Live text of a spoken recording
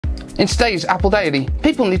In today's Apple Daily,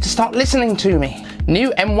 people need to start listening to me. New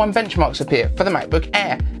M1 benchmarks appear for the MacBook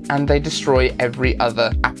Air, and they destroy every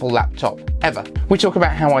other Apple laptop ever. We talk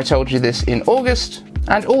about how I told you this in August,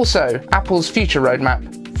 and also Apple's future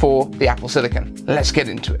roadmap for the Apple Silicon. Let's get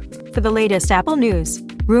into it. For the latest Apple news,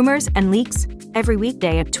 rumors, and leaks, every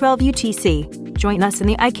weekday at 12 UTC. Join us in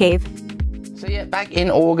the iCave. So yeah, back in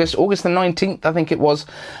August the 19th, I think it was,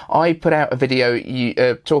 I put out a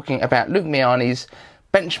video talking about Luke Miani's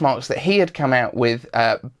benchmarks that he had come out with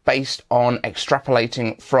based on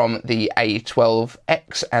extrapolating from the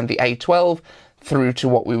A12X and the A12 through to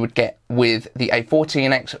what we would get with the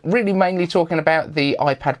A14X, really mainly talking about the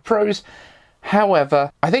iPad Pros.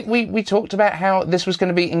 However, I think we talked about how this was going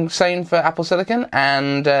to be insane for Apple Silicon,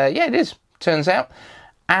 and yeah, it is, turns out.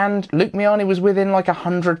 And Luke Miani was within like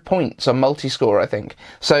 100 points on multi-score, I think.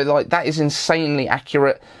 So like that is insanely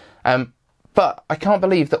accurate. But I can't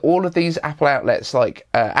believe that all of these Apple outlets like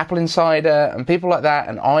Apple Insider and people like that,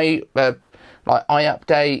 and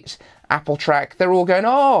iUpdate, Apple Track, they're all going,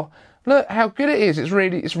 oh, look how good it is.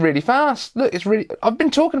 It's really fast. Look, I've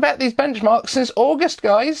been talking about these benchmarks since August,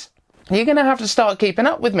 guys. You're going to have to start keeping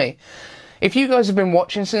up with me. If you guys have been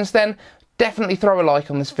watching since then, definitely throw a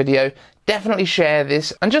like on this video, definitely share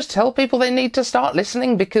this, and just tell people they need to start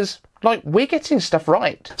listening because, like, we're getting stuff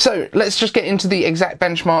right. So let's just get into the exact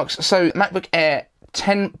benchmarks. So MacBook Air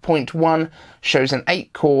 10.1 shows an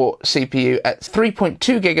 8-core CPU at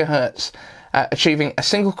 3.2 gigahertz, achieving a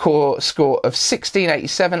single core score of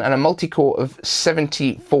 1687 and a multi-core of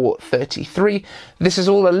 7433. This is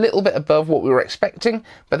all a little bit above what we were expecting,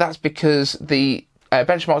 but that's because the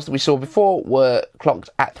benchmarks that we saw before were clocked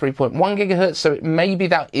at 3.1 gigahertz, so maybe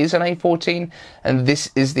that is an A14, and this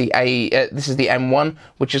is the M1,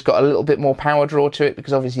 which has got a little bit more power draw to it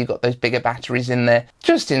because obviously you've got those bigger batteries in there.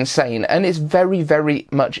 Just insane, and it's very, very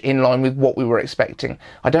much in line with what we were expecting.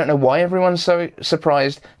 I don't know why everyone's so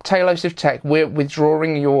surprised. Talos of Tech, we're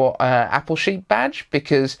withdrawing your Apple Sheet badge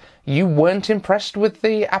because you weren't impressed with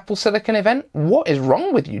the Apple Silicon event? What is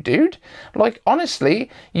wrong with you, dude? Like,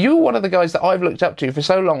 honestly, you're one of the guys that I've looked up to for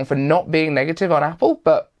so long for not being negative on Apple,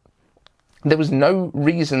 but there was no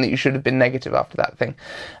reason that you should have been negative after that thing.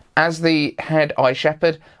 As the head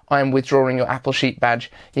iShepherd, I am withdrawing your Apple Sheet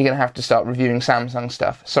badge. You're going to have to start reviewing Samsung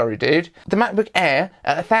stuff. Sorry, dude. The MacBook Air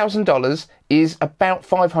at $1,000 is about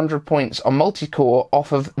 500 points on multi-core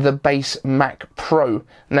off of the base Mac Pro.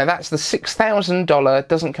 Now, that's the $6,000,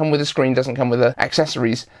 doesn't come with a screen, doesn't come with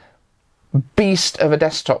accessories, beast of a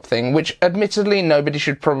desktop thing, which admittedly nobody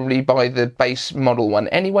should probably buy the base model one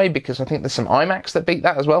anyway, because I think there's some iMacs that beat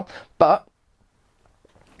that as well. But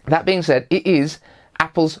that being said, it is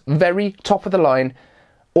Apple's very top of the line,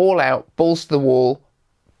 all out, balls to the wall,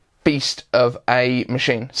 beast of a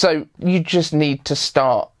machine. So you just need to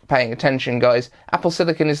start paying attention, guys. Apple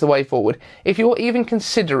Silicon is the way forward. If you're even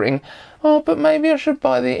considering, oh, but maybe I should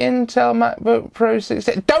buy the Intel MacBook Pro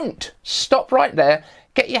 16, don't! Stop right there.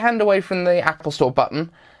 Get your hand away from the Apple Store button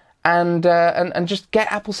and just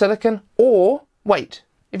get Apple Silicon, or wait,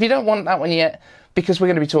 if you don't want that one yet, because we're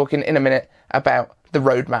going to be talking in a minute about the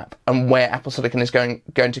roadmap and where Apple Silicon is going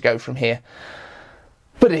to go from here.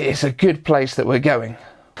 But it is a good place that we're going.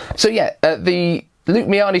 So yeah, the Luke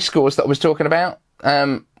Miani scores that I was talking about,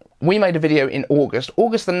 we made a video in August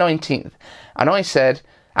the 19th, and I said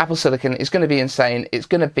Apple Silicon is going to be insane. It's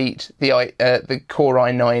going to beat the Core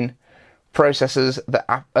i9 processors that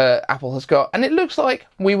Apple has got, and it looks like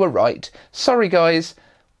we were right. Sorry guys,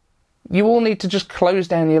 you all need to just close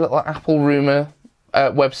down your little Apple rumor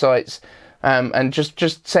websites and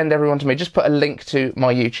just send everyone to me. Just put a link to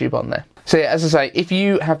my YouTube on there. So yeah, as I say, if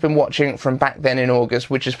you have been watching from back then in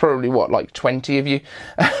August, which is probably what, like 20 of you,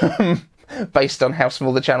 based on how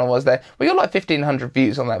small the channel was there, we got like 1,500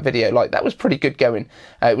 views on that video. Like, that was pretty good going.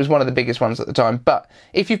 It was one of the biggest ones at the time. But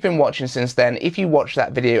if you've been watching since then, if you watched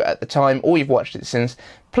that video at the time, or you've watched it since,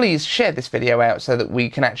 please share this video out so that we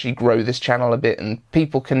can actually grow this channel a bit and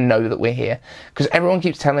people can know that we're here. Because everyone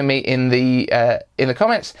keeps telling me in the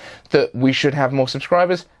comments that we should have more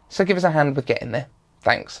subscribers, so give us a hand with getting there.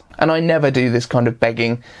 Thanks. And I never do this kind of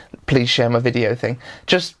begging, please share my video thing.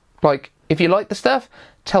 Just, like, if you like the stuff,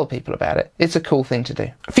 tell people about it. It's a cool thing to do.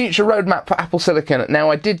 Future roadmap for Apple Silicon.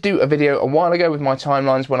 Now, I did do a video a while ago with my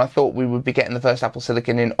timelines when I thought we would be getting the first Apple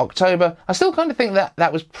Silicon in October. I still kind of think that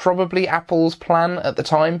that was probably Apple's plan at the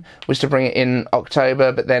time, was to bring it in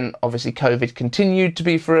October, but then obviously COVID continued to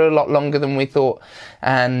be for a lot longer than we thought,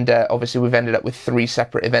 and obviously we've ended up with 3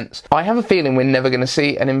 separate events. I have a feeling we're never going to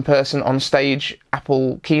see an in-person on-stage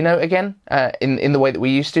Apple keynote again in the way that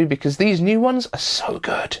we used to, because these new ones are so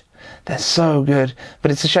good. They're so good.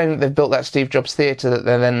 But it's a shame that they've built that Steve Jobs theatre that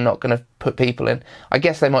they're then not going to put people in. I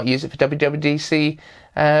guess they might use it for WWDC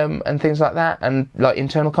and things like that, and like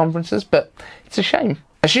internal conferences, but it's a shame.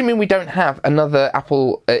 Assuming we don't have another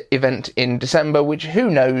Apple event in December, which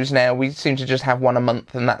who knows now, we seem to just have one a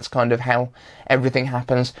month and that's kind of how everything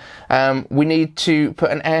happens. We need to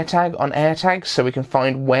put an AirTag on AirTags so we can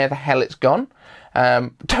find where the hell it's gone.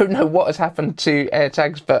 Don't know what has happened to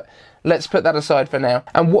AirTags, but let's put that aside for now.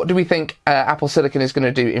 And what do we think Apple Silicon is going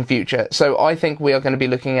to do in future? So I think we are going to be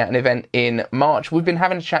looking at an event in March. We've been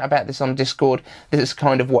having a chat about this on Discord. This is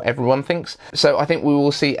kind of what everyone thinks. So I think we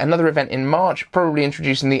will see another event in March, probably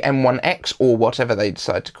introducing the M1X or whatever they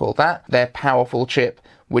decide to call that, their powerful chip,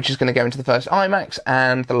 which is going to go into the first iMacs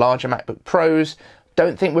and the larger MacBook Pros.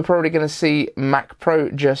 Don't think we're probably going to see Mac Pro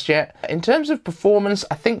just yet. In terms of performance,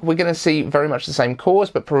 I think we're going to see very much the same cores,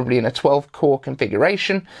 but probably in a 12-core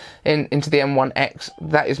configuration into the M1X.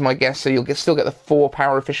 That is my guess. So you'll still get the 4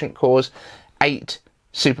 power-efficient cores, 8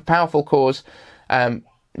 super powerful cores.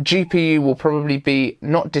 GPU will probably be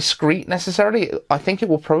not discrete necessarily. I think it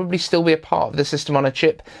will probably still be a part of the system on a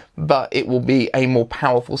chip, but it will be a more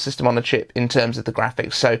powerful system on a chip in terms of the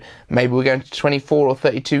graphics. So maybe we're going to 24 or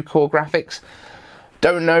 32 core graphics.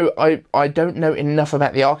 Don't know. I don't know enough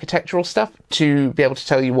about the architectural stuff to be able to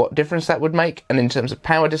tell you what difference that would make, and in terms of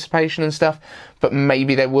power dissipation and stuff, but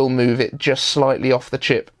maybe they will move it just slightly off the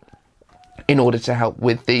chip in order to help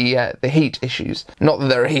with the heat issues. Not that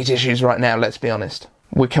there are heat issues right now, let's be honest.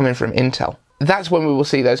 We're coming from Intel. That's when we will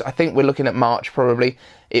see those. I think we're looking at March probably.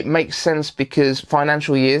 It makes sense because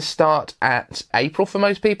financial years start at April for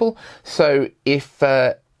most people. So if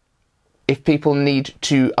people need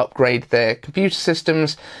to upgrade their computer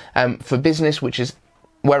systems for business, which is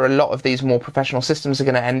where a lot of these more professional systems are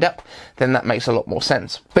going to end up, then that makes a lot more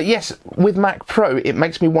sense. But yes, with Mac Pro, it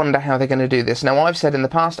makes me wonder how they're going to do this. Now, I've said in the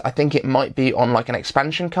past, I think it might be on like an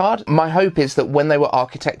expansion card. My hope is that when they were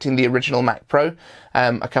architecting the original Mac Pro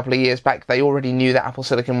a couple of years back, they already knew that Apple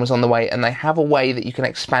Silicon was on the way, and they have a way that you can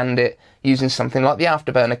expand it using something like the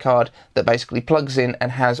Afterburner card that basically plugs in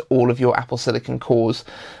and has all of your Apple Silicon cores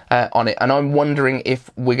on it. And I'm wondering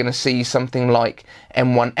if we're going to see something like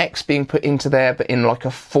M1X being put into there, but in like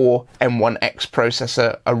a 4 M1X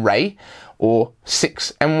processor array, or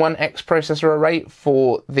 6 M1X processor array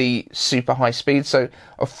for the super high speed. So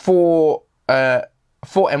a 4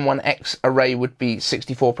 M1X array would be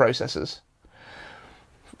 64 processors.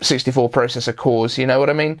 64 processor cores, you know what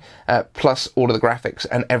I mean? Plus all of the graphics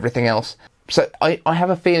and everything else. So I have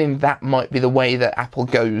a feeling that might be the way that Apple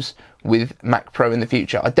goes with Mac Pro in the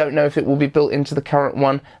future. I don't know if it will be built into the current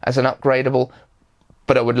one as an upgradable,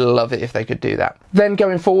 but I would love it if they could do that. Then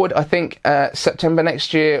going forward, I think September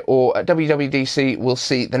next year or at WWDC, we'll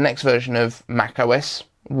see the next version of Mac OS,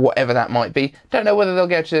 whatever that might be. Don't know whether they'll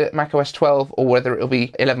go to Mac OS 12 or whether it'll be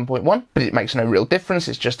 11.1, but it makes no real difference.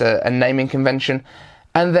 It's just a naming convention.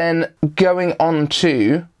 And then going on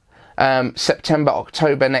to September,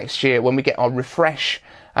 October next year, when we get our refresh,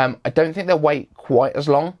 I don't think they'll wait quite as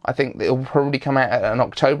long. I think it'll probably come out at an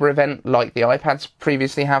October event like the iPads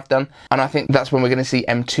previously have done. And I think that's when we're going to see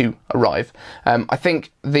M2 arrive. I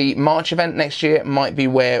think the March event next year might be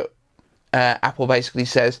where Apple basically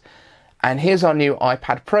says, and here's our new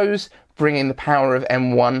iPad Pros, bringing the power of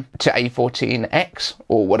M1 to A14X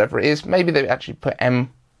or whatever it is. Maybe they actually put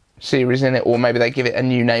M series in it, or maybe they give it a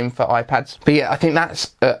new name for iPads. But yeah, I think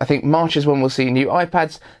that's I think March is when we'll see new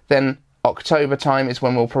iPads. Then October time is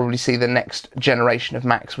when we'll probably see the next generation of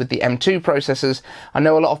Macs with the M2 processors. I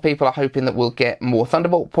know a lot of people are hoping that we'll get more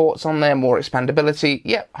Thunderbolt ports on there, more expandability.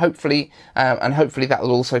 Yeah, hopefully, and hopefully that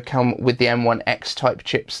will also come with the M1X type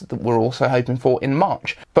chips that we're also hoping for in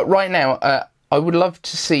March. But right now, I would love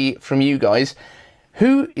to see from you guys,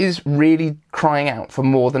 who is really crying out for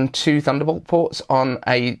more than 2 Thunderbolt ports on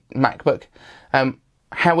a MacBook?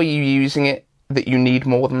 How are you using it that you need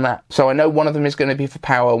more than that? So I know one of them is going to be for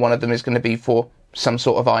power, one of them is going to be for some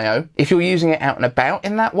sort of I/O. If you're using it out and about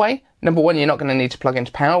in that way, number one, you're not going to need to plug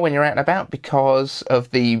into power when you're out and about because of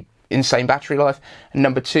the insane battery life. And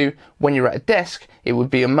number two, when you're at a desk, it would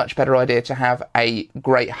be a much better idea to have a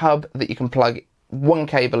great hub that you can plug one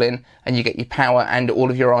cable in and you get your power and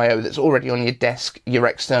all of your I/O that's already on your desk, your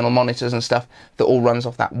external monitors and stuff, that all runs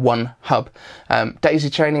off that one hub. Daisy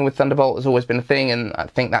chaining with Thunderbolt has always been a thing, and I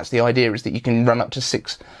think that's the idea, is that you can run up to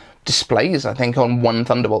 6 displays, I think, on one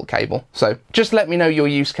Thunderbolt cable. So just let me know your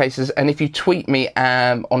use cases, and if you tweet me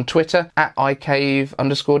on Twitter at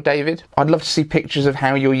 @icave_David, I'd love to see pictures of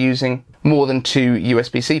how you're using more than 2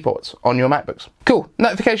 USB-C ports on your MacBooks. Cool.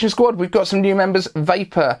 Notification squad, we've got some new members: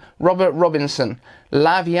 Vapor, Robert Robinson,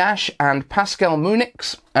 Laviash, and Pascal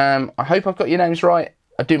Munix. I hope I've got your names right.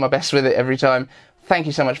 I do my best with it every time. Thank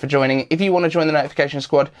you so much for joining. If you want to join the notification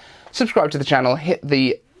squad, subscribe to the channel, hit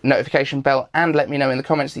the notification bell, and let me know in the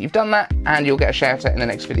comments that you've done that, and you'll get a shout out in the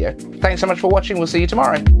next video. Thanks so much for watching. We'll see you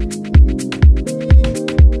tomorrow.